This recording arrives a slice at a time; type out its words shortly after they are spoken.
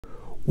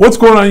What's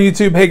going on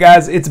YouTube? Hey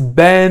guys, it's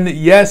Ben.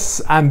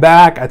 Yes, I'm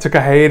back. I took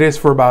a hiatus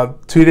for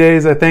about 2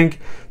 days, I think.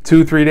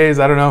 2-3 days,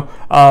 I don't know.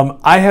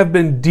 I have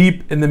been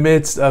deep in the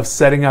midst of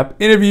setting up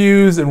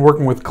interviews and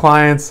working with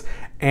clients,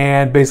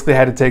 and basically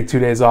had to take 2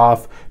 days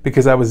off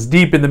because I was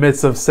deep in the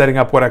midst of setting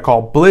up what I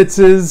call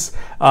blitzes,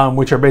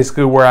 which are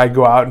basically where I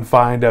go out and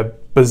find a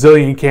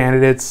bazillion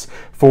candidates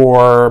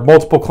for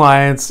multiple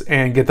clients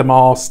and get them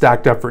all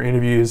stacked up for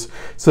interviews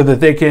so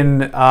that they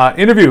can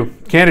interview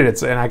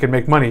candidates and I can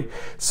make money.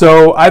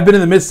 So I've been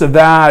in the midst of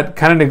that,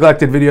 kind of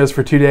neglected videos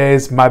for 2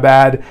 days, my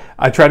bad.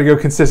 I try to go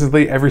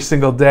consistently every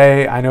single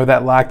day. I know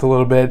that lacked a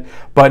little bit,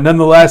 but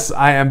nonetheless,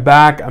 I am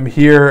back, I'm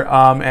here,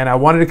 and I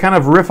wanted to kind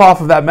of riff off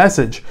of that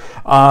message.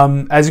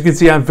 As you can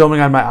see, I'm filming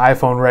on my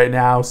iPhone right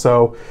now,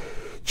 so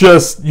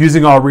just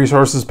using all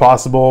resources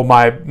possible.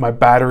 My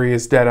battery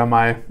is dead on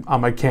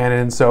my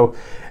Canon. So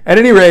at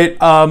any rate,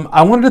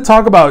 I wanted to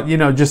talk about,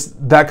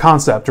 just that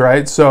concept,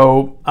 right?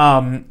 So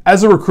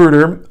as a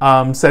recruiter,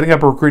 setting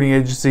up a recruiting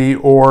agency,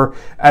 or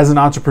as an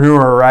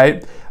entrepreneur,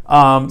 right?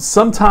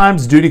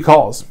 Sometimes duty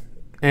calls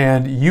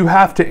and you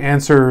have to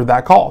answer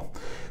that call.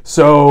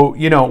 So,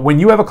 when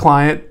you have a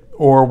client,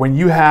 or when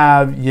you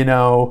have,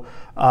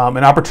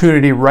 an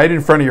opportunity right in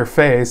front of your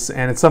face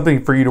and it's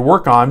something for you to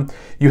work on,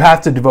 you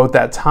have to devote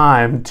that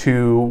time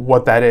to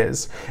what that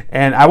is.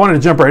 And I wanted to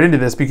jump right into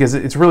this because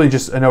it's really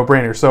just a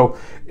no-brainer. So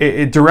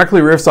it directly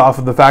riffs off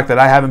of the fact that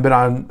I haven't been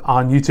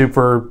on YouTube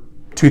for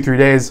 2-3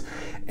 days.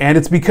 And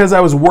it's because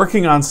I was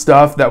working on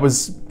stuff that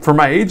was for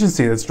my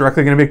agency that's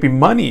directly going to make me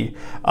money.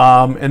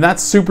 And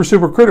that's super,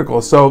 super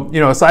critical. So,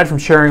 aside from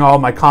sharing all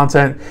my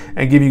content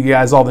and giving you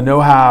guys all the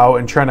know-how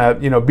and trying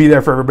to, be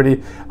there for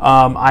everybody,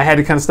 I had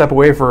to kind of step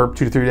away for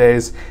 2 to 3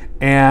 days.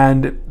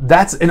 And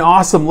that's an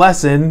awesome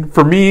lesson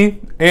for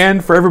me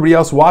and for everybody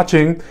else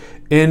watching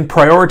in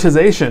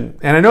prioritization.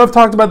 And I know I've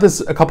talked about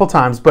this a couple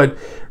times, but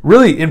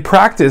really in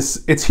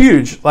practice, it's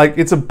huge. Like,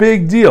 it's a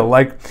big deal.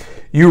 Like,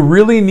 you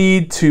really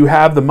need to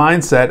have the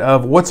mindset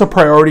of what's a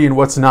priority and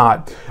what's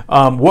not.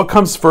 What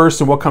comes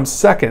first and what comes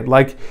second.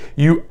 Like,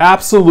 you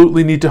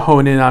absolutely need to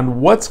hone in on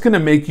what's going to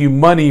make you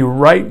money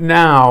right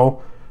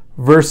now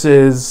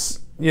versus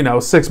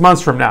 6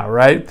 months from now,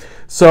 right?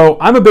 So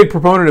I'm a big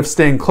proponent of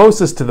staying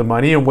closest to the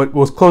money, and what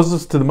was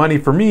closest to the money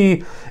for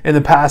me in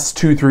the past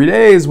 2-3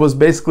 days was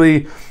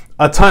basically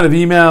a ton of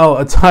email,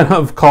 a ton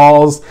of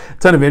calls, a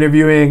ton of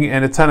interviewing,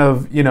 and a ton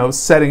of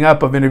setting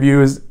up of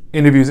interviews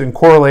and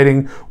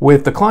correlating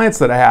with the clients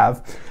that I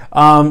have.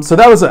 So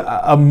that was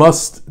a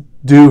must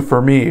do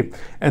for me.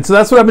 And so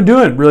that's what I've been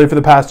doing really for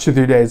the past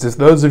 2-3 days. Is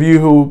those of you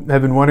who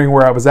have been wondering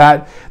where I was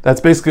at,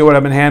 that's basically what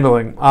I've been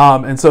handling.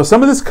 And so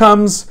some of this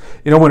comes,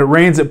 when it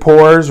rains, it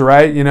pours,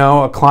 right?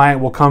 A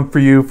client will come for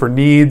you for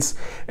needs,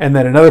 and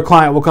then another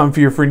client will come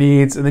for you for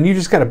needs. And then you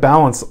just got to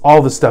balance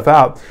all this stuff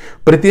out.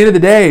 But at the end of the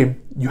day,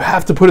 you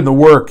have to put in the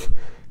work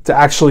to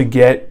actually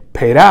get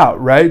paid out,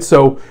 right?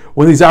 So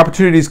when these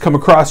opportunities come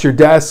across your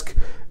desk,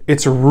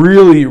 it's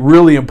really,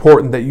 really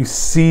important that you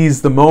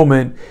seize the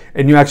moment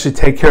and you actually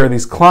take care of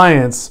these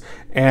clients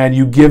and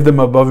you give them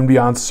above and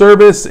beyond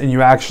service and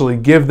you actually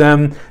give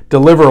them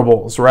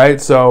deliverables, right?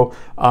 So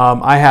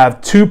I have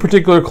 2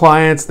 particular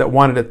clients that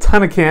wanted a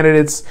ton of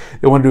candidates.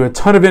 They want to do a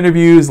ton of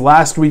interviews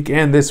last week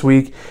and this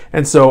week.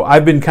 And so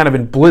I've been kind of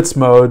in blitz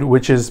mode,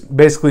 which is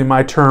basically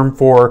my term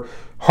for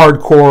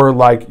hardcore,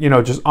 like,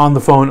 just on the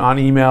phone, on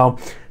email,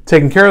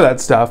 taking care of that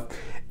stuff.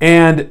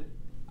 And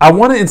I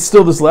want to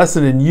instill this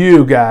lesson in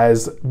you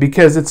guys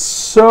because it's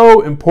so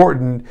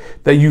important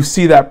that you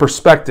see that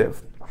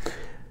perspective.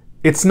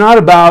 It's not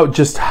about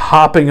just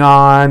hopping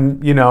on,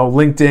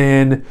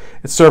 LinkedIn and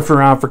surfing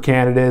around for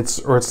candidates,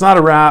 or it's not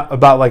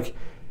about like,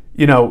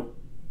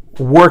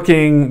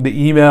 working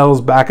the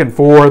emails back and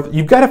forth.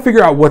 You've got to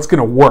figure out what's going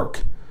to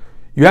work.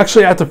 You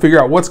actually have to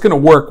figure out what's going to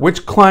work,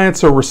 which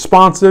clients are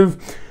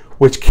responsive,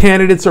 which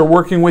candidates are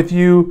working with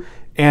you,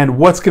 and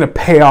what's going to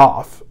pay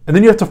off. And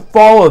then you have to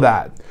follow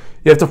that.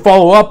 You have to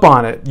follow up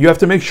on it. You have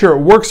to make sure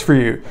it works for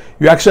you.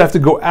 You actually have to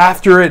go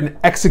after it and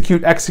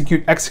execute.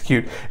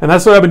 And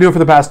that's what I've been doing for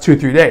the past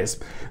 2-3 days.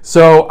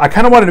 So I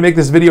kind of wanted to make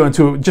this video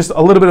into just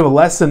a little bit of a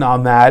lesson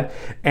on that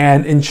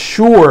and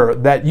ensure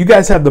that you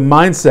guys have the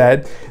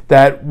mindset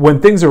that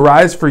when things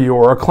arise for you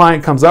or a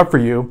client comes up for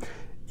you,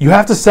 you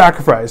have to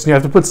sacrifice. You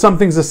have to put some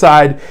things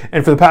aside.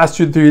 And for the past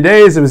 2-3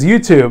 days, it was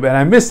YouTube. And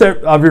I missed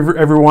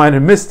everyone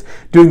and missed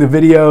doing the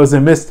videos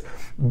and missed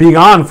being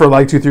on for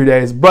like 2-3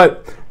 days.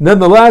 But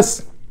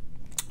nonetheless,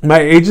 my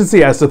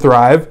agency has to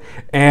thrive.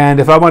 And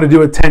if I want to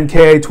do a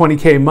 10K,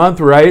 20K month,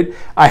 right,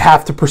 I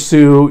have to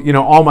pursue,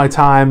 all my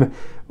time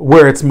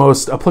where it's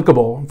most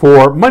applicable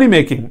for money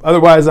making.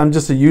 Otherwise, I'm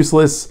just a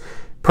useless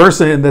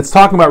person that's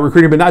talking about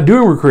recruiting but not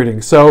doing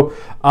recruiting. So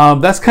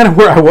that's kind of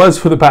where I was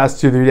for the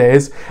past 2-3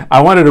 days.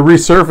 I wanted to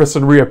resurface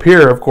and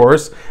reappear, of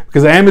course,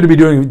 because I am going to be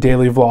doing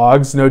daily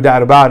vlogs, no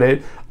doubt about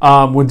it.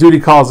 When duty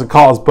calls, it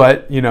calls,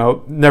 but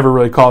never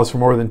really calls for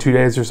more than 2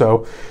 days or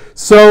so.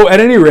 So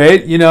at any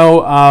rate,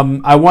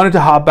 I wanted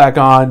to hop back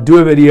on, do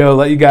a video,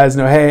 let you guys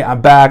know, hey,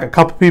 I'm back. A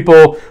couple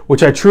people,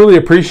 which I truly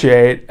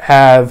appreciate,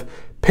 have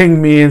pinged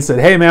me and said,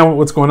 hey man,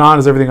 what's going on?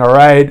 Is everything all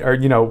right? Or,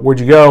 you know, where'd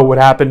you go? What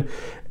happened?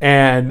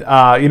 And,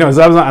 you know, as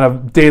I was on a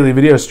daily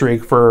video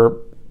streak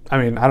for,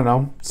 I mean, I don't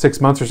know,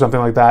 6 months or something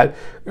like that,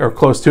 or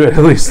close to it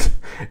at least.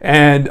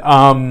 And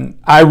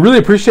I really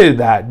appreciated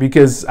that,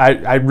 because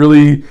I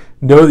really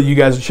know that you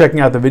guys are checking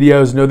out the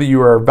videos, know that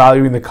you are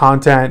valuing the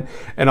content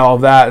and all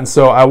of that. And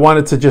so I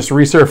wanted to just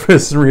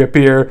resurface and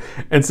reappear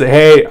and say,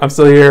 hey, I'm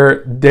still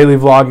here. Daily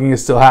vlogging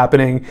is still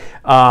happening.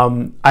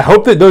 I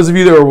hope that those of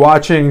you that are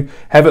watching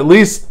have at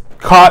least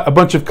caught a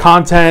bunch of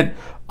content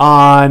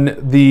on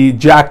the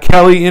Jack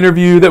Kelly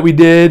interview that we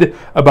did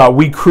about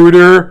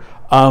WeCruiter.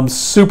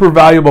 Super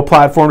valuable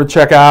platform to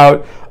check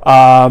out.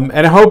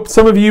 And I hope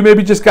some of you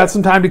maybe just got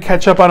some time to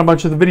catch up on a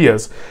bunch of the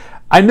videos.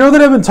 I know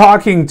that I've been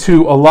talking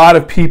to a lot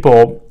of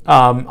people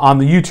on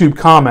the YouTube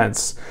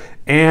comments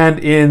and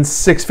in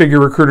Six Figure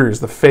Recruiters,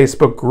 the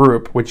Facebook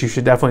group, which you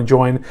should definitely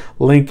join,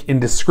 link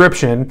in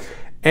description.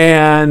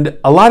 And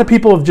a lot of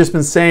people have just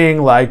been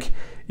saying, like,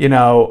 you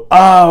know,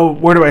 oh,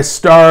 where do I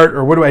start,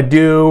 or what do I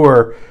do,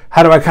 or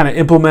how do I kind of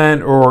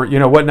implement, or, you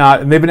know,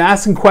 whatnot. And they've been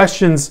asking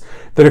questions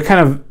that are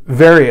kind of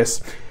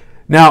various.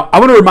 Now, I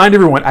want to remind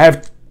everyone, I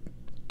have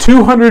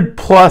 200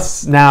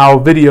 plus now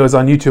videos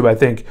on YouTube, I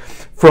think,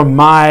 from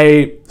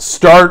my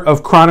start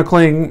of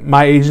chronicling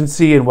my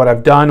agency and what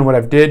I've done and what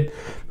I've did.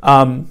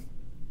 And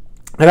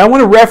I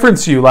want to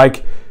reference you.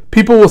 Like,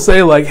 people will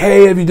say, like,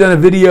 hey, have you done a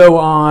video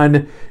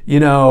on, you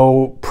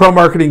know, pro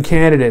marketing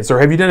candidates? Or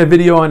have you done a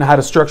video on how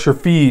to structure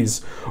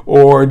fees?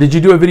 Or did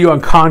you do a video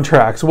on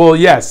contracts? Well,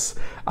 yes,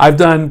 I've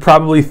done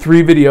probably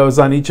 3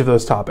 videos on each of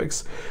those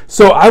topics.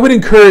 So I would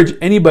encourage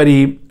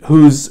anybody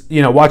who's,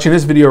 you know, watching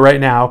this video right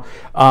now,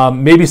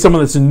 maybe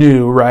someone that's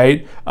new,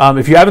 right?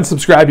 If you haven't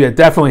subscribed yet,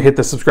 definitely hit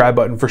the subscribe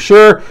button for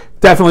sure.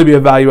 Definitely be a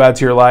value add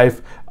to your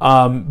life.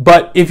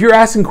 But if you're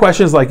asking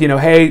questions like, you know,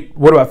 hey,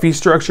 what about fee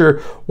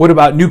structure? What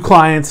about new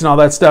clients and all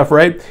that stuff,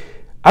 right?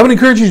 I would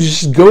encourage you to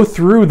just go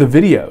through the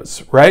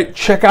videos, right?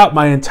 Check out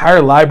my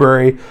entire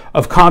library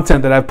of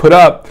content that I've put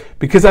up,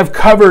 because I've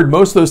covered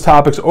most of those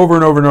topics over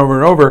and over and over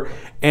and over,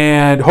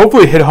 and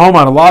hopefully hit home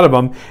on a lot of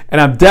them. And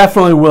I'm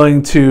definitely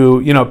willing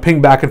to, you know, ping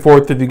back and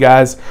forth with you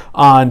guys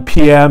on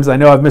PMs. I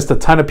know I've missed a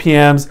ton of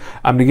PMs.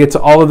 I'm gonna get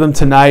to all of them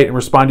tonight and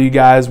respond to you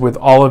guys with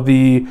all of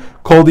the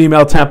cold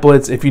email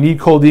templates. If you need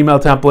cold email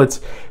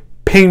templates,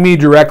 ping me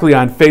directly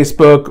on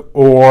Facebook,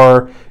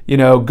 or, you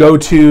know, go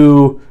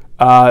to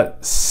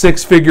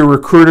Six Figure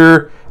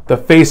Recruiter, the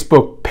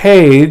Facebook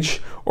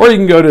page, or you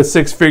can go to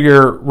Six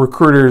Figure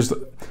Recruiters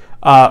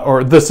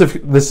or the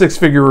Six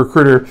Figure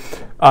Recruiter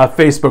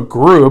Facebook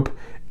group,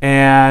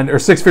 or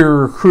Six Figure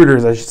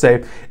Recruiters, I should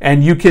say,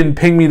 and you can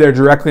ping me there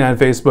directly on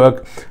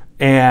Facebook,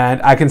 and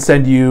I can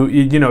send you,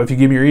 you know, if you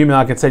give me your email,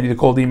 I can send you the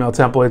cold email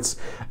templates,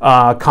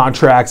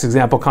 contracts,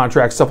 example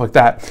contracts, stuff like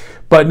that.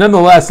 But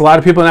nonetheless, a lot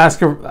of people have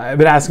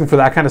been asking for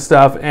that kind of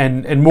stuff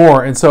and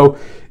more. And so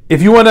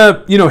if you want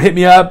to, you know, hit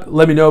me up,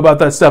 let me know about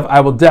that stuff. I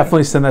will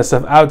definitely send that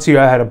stuff out to you.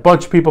 I had a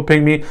bunch of people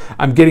ping me.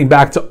 I'm getting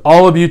back to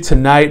all of you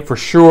tonight for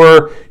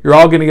sure. You're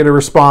all going to get a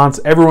response.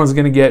 Everyone's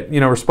going to get, you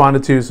know,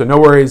 responded to, so no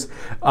worries.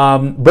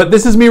 But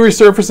this is me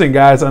resurfacing,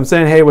 guys. I'm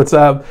saying, hey, what's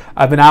up?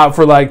 I've been out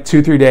for like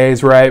 2-3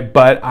 days, right?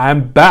 But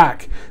I'm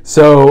back.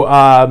 So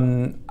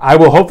I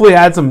will hopefully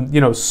add some,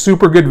 you know,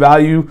 super good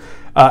value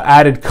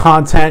added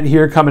content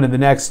here coming in the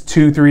next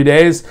 2-3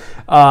 days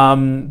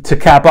to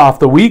cap off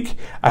the week.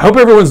 I hope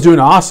everyone's doing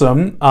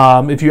awesome.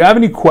 If you have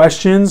any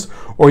questions,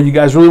 or you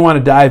guys really want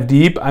to dive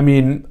deep, I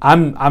mean,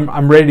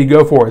 I'm ready to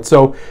go for it.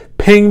 So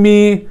ping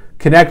me,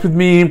 connect with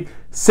me,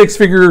 Six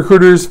Figure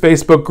Recruiters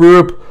Facebook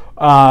group.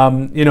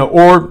 You know,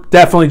 or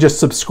definitely just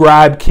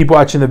subscribe, keep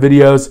watching the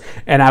videos,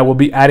 and I will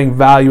be adding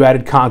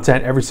value-added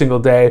content every single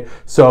day.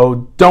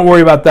 So don't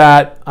worry about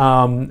that.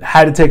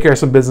 Had to take care of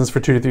some business for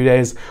 2 to 3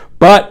 days,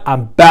 but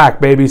I'm back,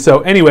 baby.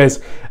 So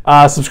anyways,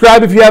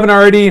 subscribe if you haven't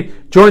already.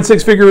 Join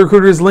Six Figure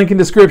Recruiters, link in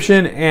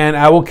description, and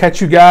I will catch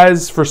you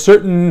guys for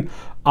certain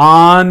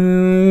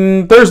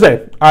on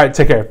Thursday. All right,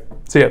 take care.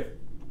 See ya.